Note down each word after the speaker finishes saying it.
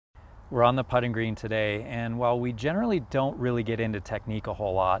We're on the putting green today, and while we generally don't really get into technique a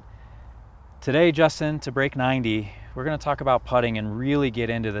whole lot, today, Justin, to break 90, we're going to talk about putting and really get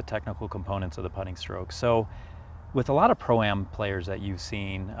into the technical components of the putting stroke. So with a lot of Pro-Am players that you've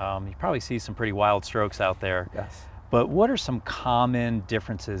seen, you probably see some pretty wild strokes out there. Yes. But what are some common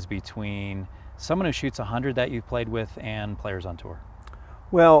differences between someone who shoots 100 that you've played with and players on tour?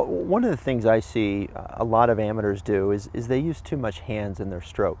 Well, one of the things I see a lot of amateurs do is they use too much hands in their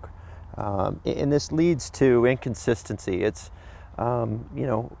stroke. And this leads to inconsistency. It's,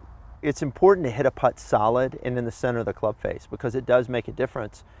 it's important to hit a putt solid and in the center of the club face, because it does make a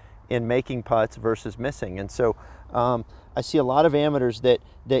difference in making putts versus missing. And so I see a lot of amateurs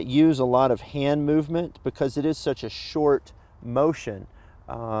that use a lot of hand movement because it is such a short motion.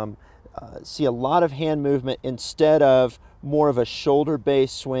 See a lot of hand movement instead of more of a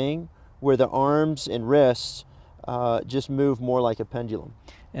shoulder-based swing where the arms and wrists just move more like a pendulum.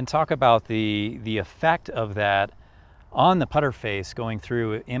 And talk about the effect of that on the putter face going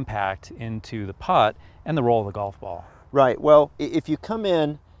through impact into the putt and the roll of the golf ball. Right. Well, if you come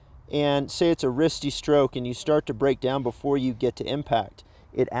in and say it's a wristy stroke and you start to break down before you get to impact,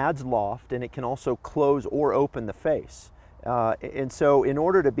 it adds loft and it can also close or open the face. And so in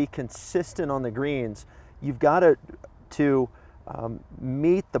order to be consistent on the greens, you've got to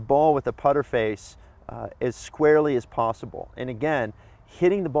meet the ball with the putter face as squarely as possible. And again,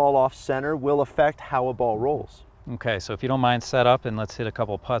 hitting the ball off center will affect how a ball rolls. Okay, so if you don't mind, set up and let's hit a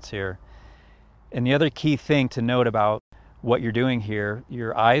couple putts here. And the other key thing to note about what you're doing here,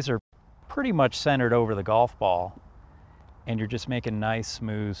 your eyes are pretty much centered over the golf ball and you're just making nice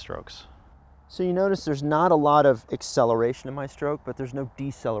smooth strokes. So you notice there's not a lot of acceleration in my stroke, but there's no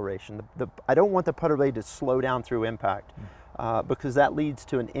deceleration. I don't want the putter blade to slow down through impact because that leads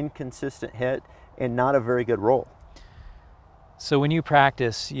to an inconsistent hit and not a very good roll. So when you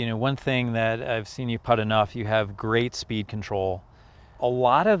practice, one thing that I've seen you putt enough, you have great speed control. A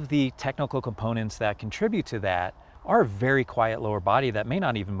lot of the technical components that contribute to that are a very quiet lower body that may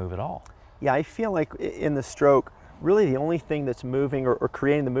not even move at all. Yeah, I feel like in the stroke, really the only thing that's moving or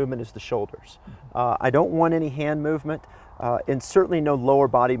creating the movement is the shoulders. I don't want any hand movement and certainly no lower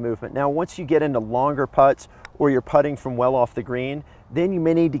body movement. Now, once you get into longer putts or you're putting from well off the green, then you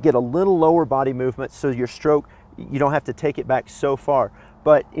may need to get a little lower body movement so your stroke, you don't have to take it back so far.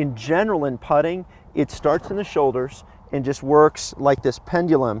 But in general, in putting, it starts in the shoulders and just works like this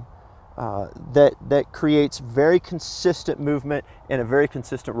pendulum that creates very consistent movement and a very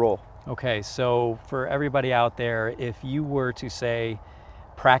consistent roll. Okay, so for everybody out there, if you were to say,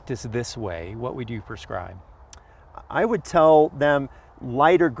 practice this way, what would you prescribe? I would tell them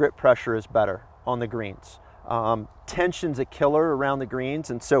lighter grip pressure is better on the greens. Tension's a killer around the greens,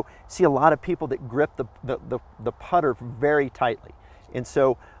 and so see a lot of people that grip the putter very tightly. And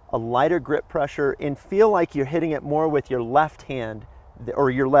so a lighter grip pressure, and feel like you're hitting it more with your left hand or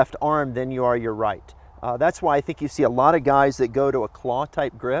your left arm than you are your right. That's why I think you see a lot of guys that go to a claw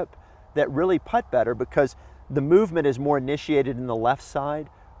type grip that really putt better, because the movement is more initiated in the left side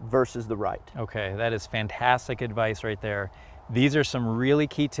versus the right. Okay, that is fantastic advice right there. These are some really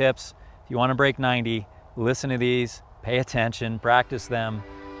key tips. If you want to break 90, listen to these, pay attention, practice them,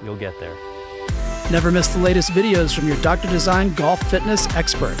 you'll get there. Never miss the latest videos from your Dr. Design golf fitness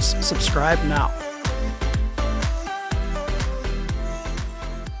experts. Subscribe now.